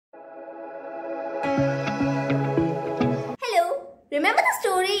Remember the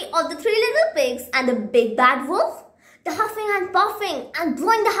story of the three little pigs and the big bad wolf? The huffing and puffing and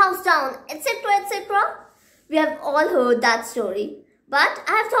blowing the house down, etc., etc. We have all heard that story. But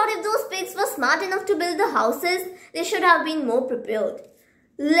I have thought if those pigs were smart enough to build the houses, they should have been more prepared.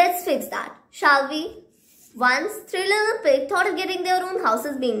 Let's fix that, shall we? Once, three little pigs thought of getting their own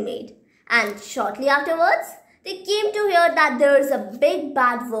houses being made. And shortly afterwards, they came to hear that there is a big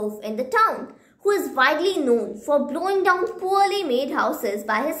bad wolf in the town who is widely known for blowing down poorly made houses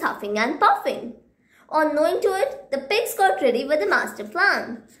by his huffing and puffing. On knowing to it, the pigs got ready with a master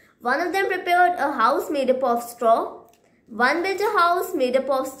plan. One of them prepared a house made up of straw, one built a house made up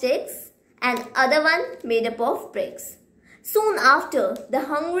of sticks, and other one made up of bricks. Soon after, the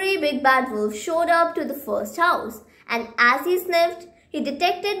hungry big bad wolf showed up to the first house, and as he sniffed, he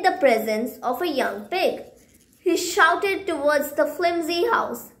detected the presence of a young pig. He shouted towards the flimsy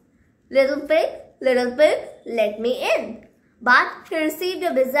house, little pig, let me in." But he received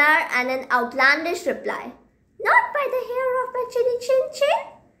a bizarre and an outlandish reply. "Not by the hair of my chinny chin chin."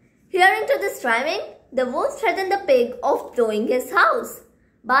 Hearing to this rhyming, the wolf threatened the pig of blowing his house.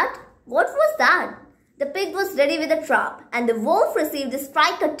 But what was that? The pig was ready with a trap, and the wolf received a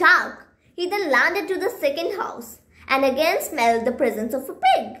strike attack. He then landed to the second house, and again smelled the presence of a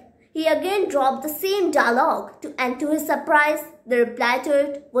pig. He again dropped the same dialogue, and to his surprise, the reply to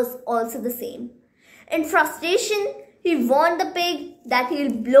it was also the same. In frustration, he warned the pig that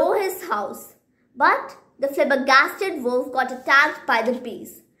he'll blow his house. But the flabbergasted wolf got attacked by the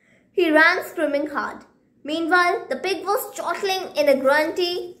bees. He ran screaming hard. Meanwhile, the pig was chortling in a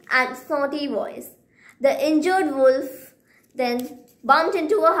grunty and snotty voice. The injured wolf then bumped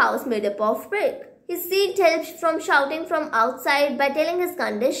into a house made up of brick. He seeked help from shouting from outside by telling his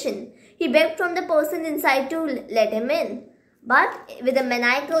condition. He begged from the person inside to let him in. But with a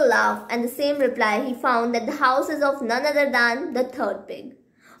maniacal laugh and the same reply, he found that the house is of none other than the third pig.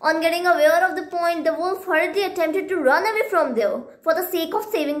 On getting aware of the point, the wolf hurriedly attempted to run away from there for the sake of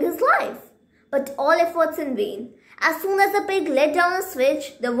saving his life. But all efforts in vain. As soon as the pig let down a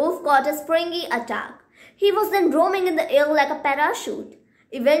switch, the wolf got a springy attack. He was then roaming in the air like a parachute.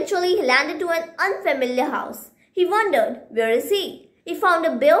 Eventually, he landed to an unfamiliar house. He wondered, where is he? He found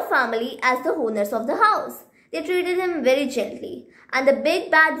a bear family as the owners of the house. They treated him very gently, and the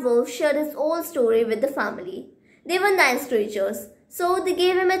big bad wolf shared his whole story with the family. They were nice creatures, so they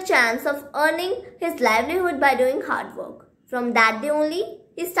gave him a chance of earning his livelihood by doing hard work. From that day only,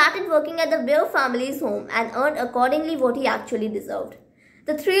 he started working at the bear family's home and earned accordingly what he actually deserved.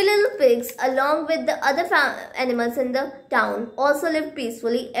 The three little pigs, along with the other animals in the town, also lived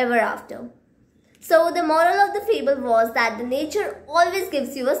peacefully ever after. So the moral of the fable was that the nature always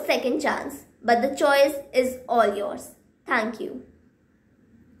gives you a second chance, but the choice is all yours. Thank you.